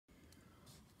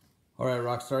All right,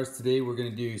 rock stars, today we're gonna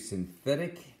do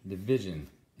synthetic division.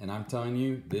 And I'm telling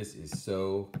you, this is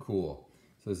so cool.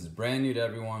 So this is brand new to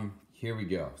everyone. Here we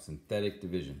go, synthetic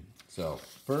division. So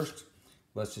first,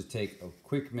 let's just take a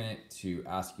quick minute to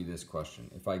ask you this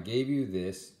question. If I gave you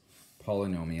this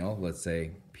polynomial, let's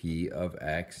say p of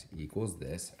x equals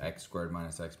this, x squared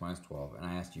minus x minus 12, and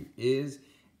I asked you, is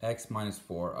x minus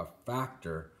 4 a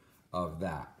factor of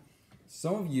that?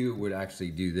 Some of you would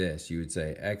actually do this. You would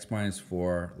say x minus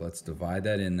 4, let's divide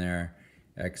that in there,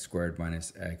 x squared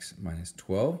minus x minus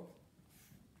 12.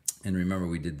 And remember,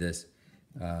 we did this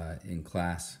in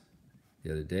class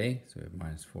the other day. So we have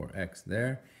minus 4x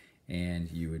there.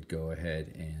 And you would go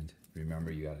ahead and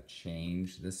remember, you got to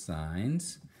change the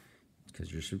signs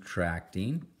because you're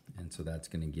subtracting. And so that's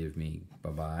going to give me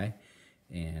bye-bye.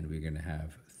 And we're going to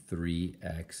have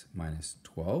 3x minus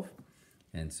 12.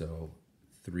 And so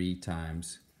 3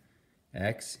 times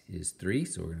x is 3,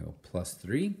 so we're going to go plus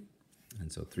 3.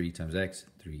 And so 3 times x,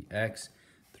 3x.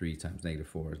 3 times negative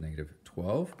 4 is negative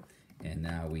 12. And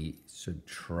now we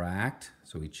subtract,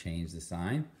 so we change the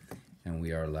sign, and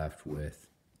we are left with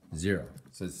 0.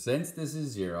 So since this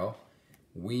is 0,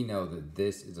 we know that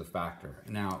this is a factor.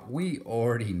 Now, we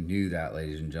already knew that,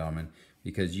 ladies and gentlemen,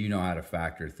 because you know how to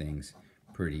factor things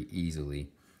pretty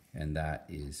easily, and that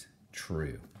is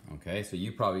true. Okay, so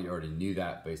you probably already knew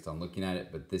that based on looking at it,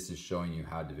 but this is showing you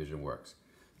how division works.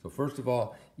 So first of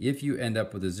all, if you end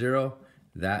up with a 0,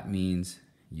 that means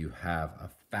you have a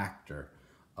factor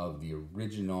of the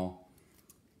original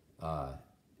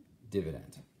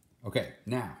dividend. Okay,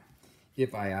 now,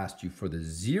 if I asked you for the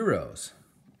zeros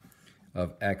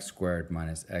of x squared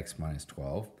minus x minus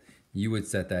 12, you would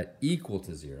set that equal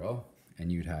to 0,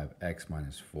 and you'd have x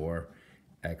minus 4,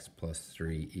 x plus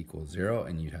 3 equals 0,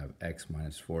 and you'd have x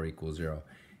minus 4 equals 0,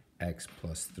 x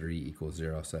plus 3 equals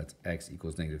 0, so that's x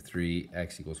equals negative 3,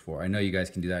 x equals 4. I know you guys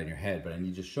can do that in your head, but I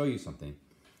need to show you something.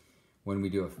 When we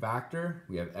do a factor,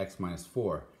 we have x minus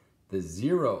 4. The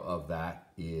 0 of that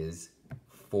is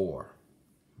 4,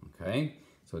 okay?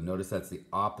 So notice that's the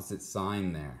opposite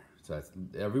sign there. So that's,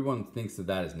 everyone thinks that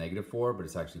that is negative 4, but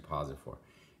it's actually positive 4.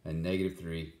 And negative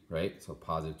 3, right? So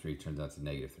positive 3 turns out to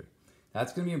negative 3.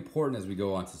 That's going to be important as we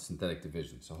go on to synthetic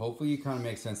division. So hopefully you kind of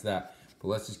make sense of that, but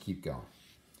let's just keep going.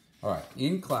 All right,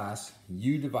 in class,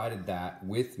 you divided that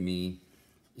with me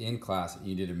in class, and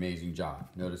you did an amazing job.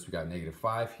 Notice we got negative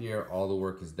 5 here, all the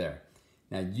work is there.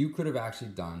 Now you could have actually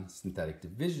done synthetic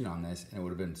division on this, and it would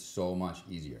have been so much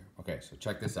easier. Okay, so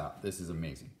check this out. This is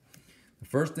amazing. The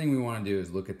first thing we want to do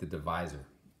is look at the divisor.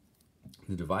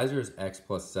 The divisor is x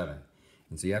plus 7.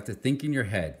 And so you have to think in your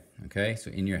head, okay? So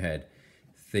in your head,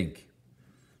 think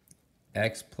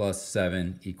x plus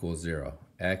 7 equals 0.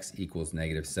 X equals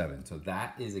negative 7. So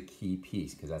that is a key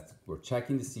piece because that's, we're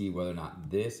checking to see whether or not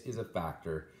this is a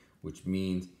factor, which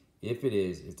means if it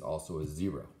is, it's also a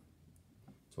 0.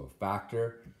 So a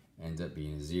factor ends up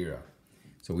being a 0.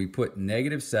 So we put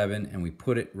negative 7 and we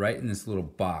put it right in this little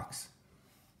box.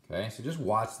 Okay, so just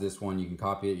watch this one. You can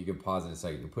copy it, you can pause it in a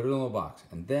second. You put it in a little box.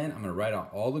 And then I'm going to write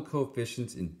out all the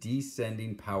coefficients in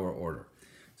descending power order.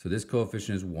 So this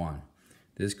coefficient is 1.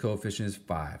 This coefficient is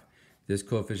 5. This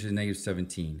coefficient is negative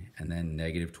 17, and then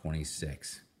negative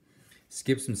 26.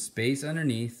 Skip some space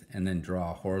underneath, and then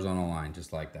draw a horizontal line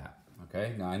just like that.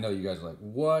 Okay, now I know you guys are like,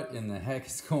 what in the heck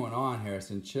is going on,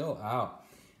 Harrison? Chill out.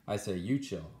 I say, you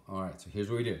chill. All right, so here's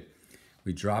what we do.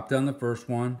 We drop down the first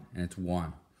one, and it's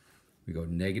 1. We go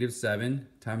negative 7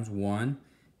 times 1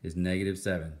 is negative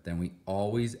 7. Then we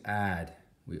always add.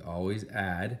 So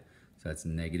that's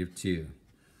negative 2.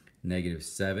 Negative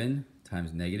 7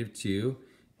 times negative 2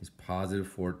 is positive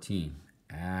 14.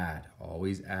 Add,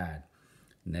 always add.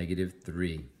 Negative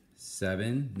 3.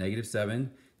 Negative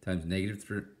 7 times negative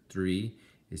 3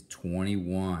 is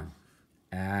 21.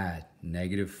 Add,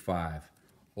 negative 5.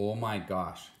 Oh my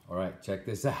gosh. All right, check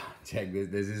this out. Check this.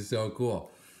 This is so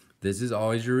cool. This is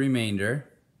always your remainder.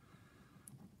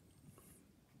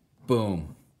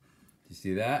 Boom. You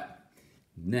see that?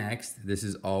 Next, this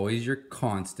is always your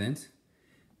constant.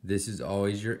 This is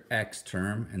always your x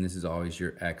term, and this is always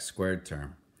your x squared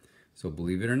term. So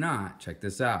believe it or not, check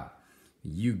this out.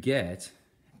 You get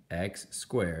x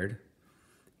squared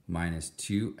minus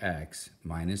 2x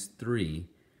minus 3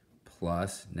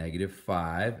 plus negative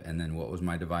 5, and then what was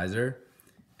my divisor?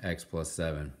 X plus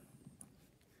 7.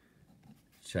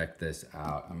 Check this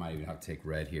out. I might even have to take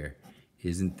red here.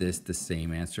 Isn't this the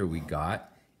same answer we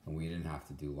got? And we didn't have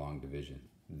to do long division.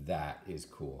 That is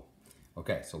cool.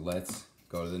 Okay, so let's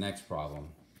go to the next problem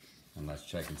and let's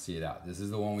check and see it out. This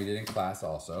is the one we did in class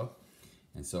also.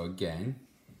 And so again,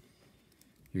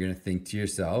 you're gonna think to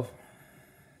yourself,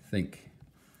 think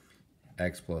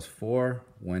x plus 4.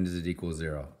 When does it equal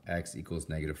 0? X equals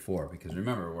negative 4. Because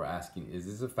remember, we're asking, is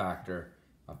this a factor?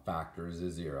 A factor is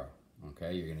a 0.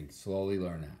 Okay, you're going to slowly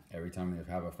learn that. Every time you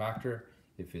have a factor,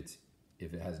 if it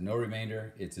has no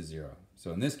remainder, it's a 0.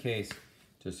 So in this case,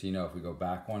 just so you know, if we go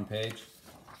back one page,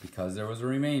 because there was a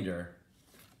remainder,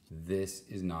 this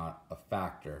is not a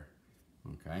factor.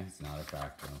 Okay, it's not a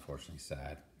factor, unfortunately,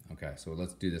 sad. Okay, so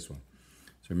let's do this one.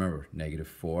 So remember, negative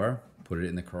 4, put it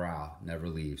in the corral, never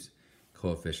leaves.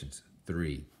 Coefficients,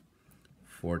 3,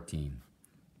 14,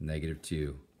 negative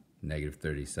 2, negative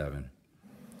 37.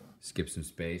 Skip some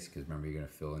space, because remember, you're going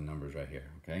to fill in numbers right here,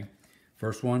 okay?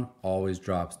 First one always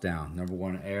drops down. Number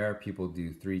one error, people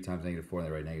do 3 times negative 4, and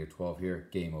they write negative 12 here.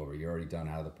 Game over. You're already done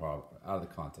out of the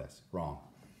contest. Wrong.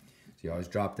 So you always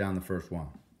drop down the first one,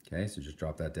 okay? So just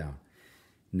drop that down.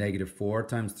 Negative 4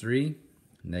 times 3,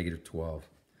 negative 12.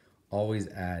 Always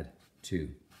add 2.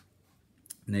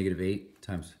 Negative 8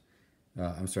 times,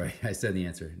 I'm sorry, I said the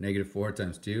answer. Negative 4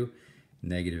 times 2,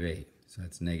 negative 8. So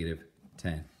that's negative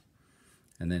 10.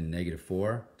 And then negative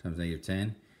 4 times negative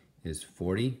 10 is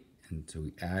 40. And so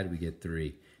we add, we get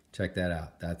 3. Check that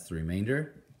out. That's the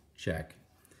remainder. Check.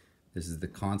 This is the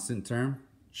constant term.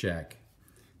 Check.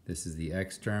 This is the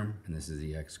x term, and this is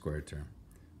the x squared term.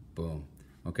 Boom.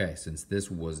 Okay, since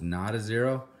this was not a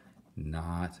 0,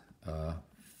 not a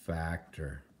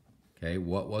factor. Okay,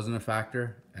 what wasn't a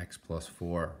factor? X plus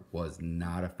 4 was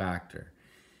not a factor.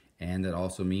 And that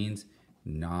also means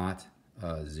not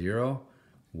a 0.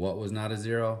 What was not a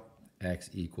 0?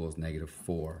 X equals negative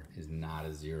 4 is not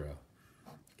a 0.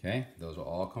 Okay, those will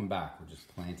all come back. We're just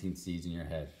planting seeds in your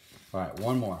head. All right,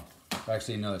 one more.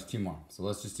 Actually, no, there's 2 more. So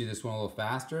let's just do this one a little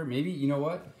faster. Maybe, you know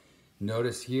what?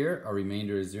 Notice here, our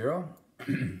remainder is 0.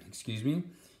 Excuse me.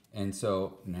 And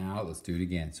so now let's do it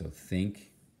again. So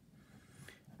think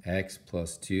x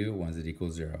plus 2, when does it equal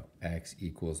 0? X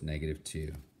equals negative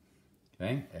 2.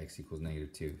 Okay, x equals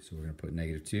negative 2. So we're going to put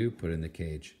negative 2, put it in the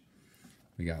cage.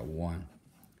 We got 1.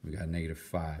 We got negative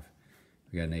 5.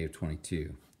 We got negative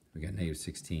 22. We got negative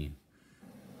 16.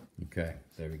 Okay,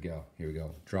 there we go. Here we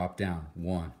go. Drop down.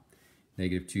 1.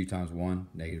 Negative 2 times 1,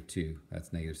 negative 2.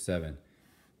 That's negative 7.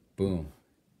 Boom.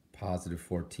 Positive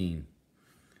 14.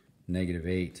 Negative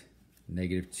 8.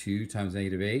 Negative 2 times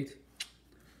negative 8.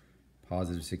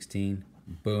 Positive 16.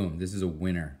 Boom. This is a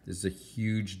winner. This is a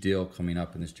huge deal coming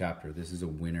up in this chapter. This is a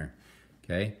winner.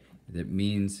 Okay? That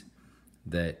means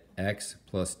that x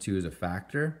plus 2 is a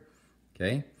factor.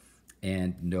 Okay?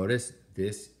 And notice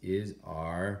this is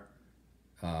our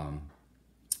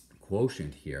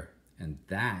quotient here. And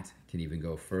that can even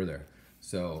go further.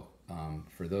 So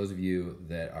for those of you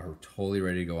that are totally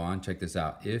ready to go on, check this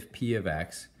out. If p of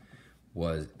x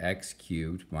was x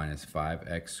cubed minus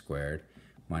 5x squared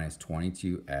minus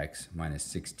 22x minus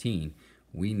 16,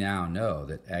 we now know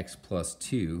that x plus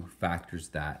 2 factors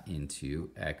that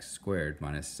into x squared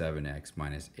minus 7x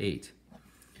minus 8.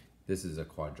 This is a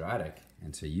quadratic,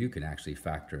 and so you can actually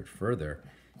factor it further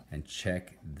and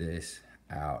check this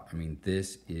out. I mean,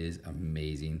 this is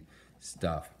amazing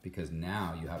stuff, because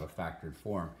now you have a factored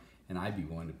form, and I'd be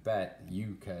willing to bet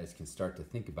you guys can start to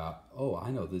think about, oh,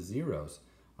 I know the zeros.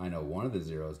 I know one of the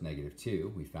zeros is negative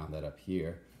 2. We found that up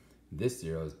here. This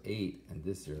 0 is 8, and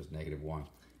this 0 is negative 1.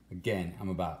 Again, I'm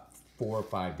about 4 or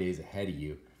 5 days ahead of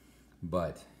you,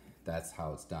 but that's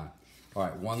how it's done. All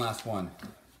right, one last one.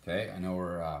 Okay, I know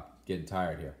we're getting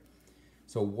tired here.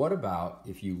 So what about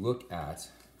if you look at,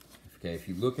 if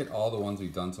you look at all the ones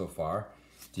we've done so far,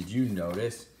 did you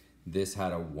notice this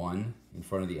had a 1 in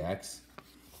front of the x?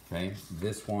 Okay,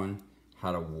 this one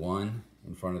had a 1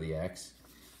 in front of the x.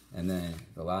 And then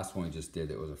the last one we just did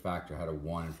that was a factor had a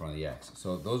 1 in front of the x.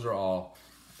 So those are all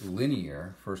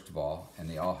linear, first of all, and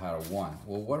they all had a 1.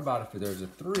 Well, what about if there's a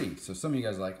 3? So some of you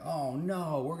guys are like, oh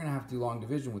no, we're going to have to do long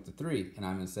division with the 3. And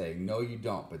I'm going to say, no, you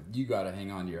don't, but you got to hang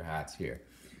on to your hats here.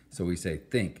 So we say,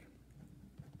 think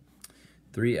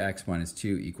 3x minus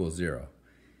 2 equals 0.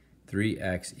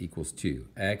 3x equals 2.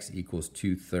 X equals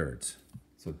 2/3.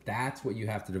 So that's what you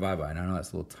have to divide by. And I know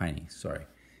that's a little tiny, sorry.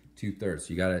 2/3.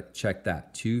 So you got to check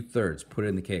that. 2/3. Put it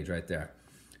in the cage right there.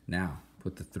 Now,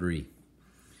 put the 3.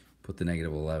 Put the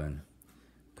negative 11.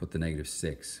 Put the negative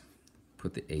 6.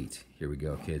 Put the 8. Here we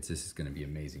go, kids. This is going to be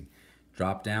amazing.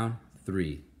 Drop down.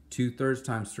 3. 2/3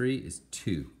 times 3 is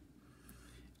 2.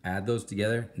 Add those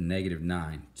together, negative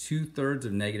 9. 2/3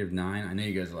 of negative 9. I know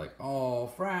you guys are like, oh,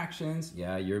 fractions.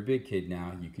 Yeah, you're a big kid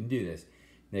now. You can do this.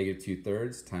 Negative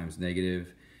 2/3 times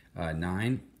negative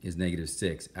 9 is negative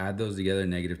 6. Add those together,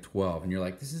 negative 12. And you're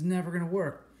like, this is never going to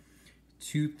work.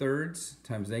 2/3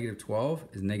 times negative 12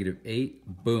 is negative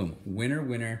 8. Boom. Winner,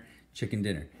 winner, chicken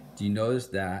dinner. Do you notice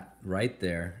that right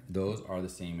there? Those are the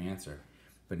same answer.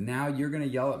 But now you're gonna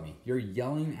yell at me. You're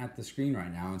yelling at the screen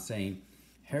right now and saying,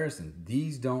 Harrison,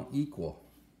 these don't equal.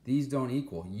 These don't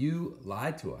equal. You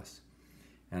lied to us.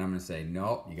 And I'm gonna say,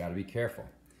 no, you gotta be careful.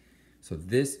 So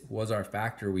this was our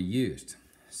factor we used.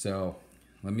 So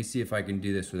let me see if I can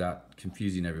do this without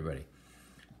confusing everybody.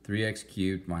 3x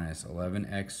cubed minus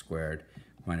 11x squared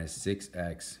minus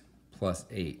 6x plus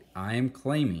 8. I am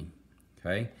claiming,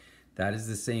 okay, that is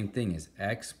the same thing as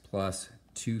x plus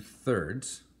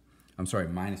 2/3. I'm sorry,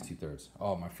 minus 2/3.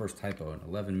 Oh, my first typo in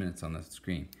 11 minutes on the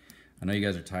screen. I know you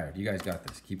guys are tired. You guys got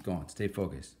this. Keep going. Stay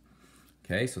focused.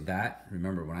 Okay, so that,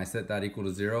 remember, when I set that equal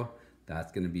to 0,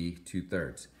 that's going to be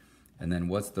 2/3. And then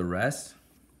what's the rest?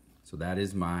 So that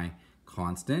is my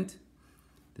constant.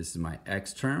 This is my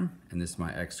x term, and this is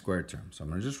my x squared term. So I'm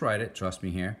going to just write it. Trust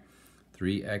me here.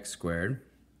 3x squared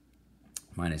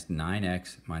minus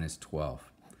 9x minus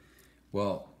 12.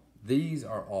 Well, these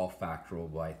are all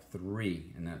factorable by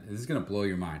 3. And this is going to blow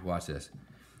your mind. Watch this.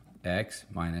 X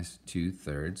minus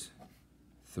 2/3,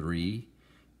 3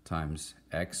 times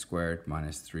x squared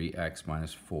minus 3x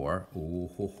minus 4. Ooh,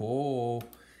 ho, ho.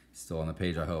 Still on the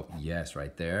page, I hope. Yes,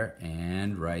 right there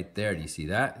and right there. Do you see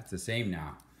that? It's the same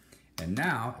now. And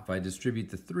now, if I distribute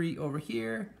the 3 over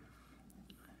here,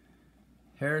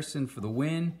 Harrison for the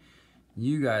win.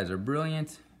 You guys are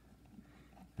brilliant.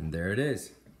 And there it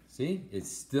is. See? It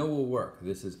still will work.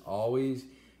 This is always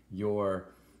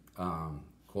your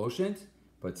quotient,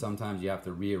 but sometimes you have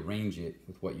to rearrange it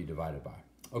with what you divided by.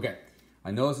 Okay,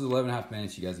 I know this is 11.5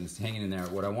 minutes. You guys are just hanging in there.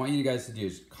 What I want you guys to do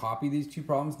is copy these two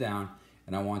problems down,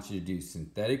 and I want you to do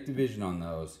synthetic division on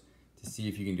those to see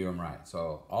if you can do them right.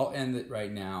 So I'll end it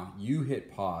right now. You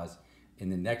hit pause. In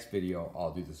the next video,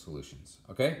 I'll do the solutions.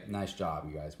 Okay? Nice job,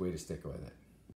 you guys. Way to stick with it.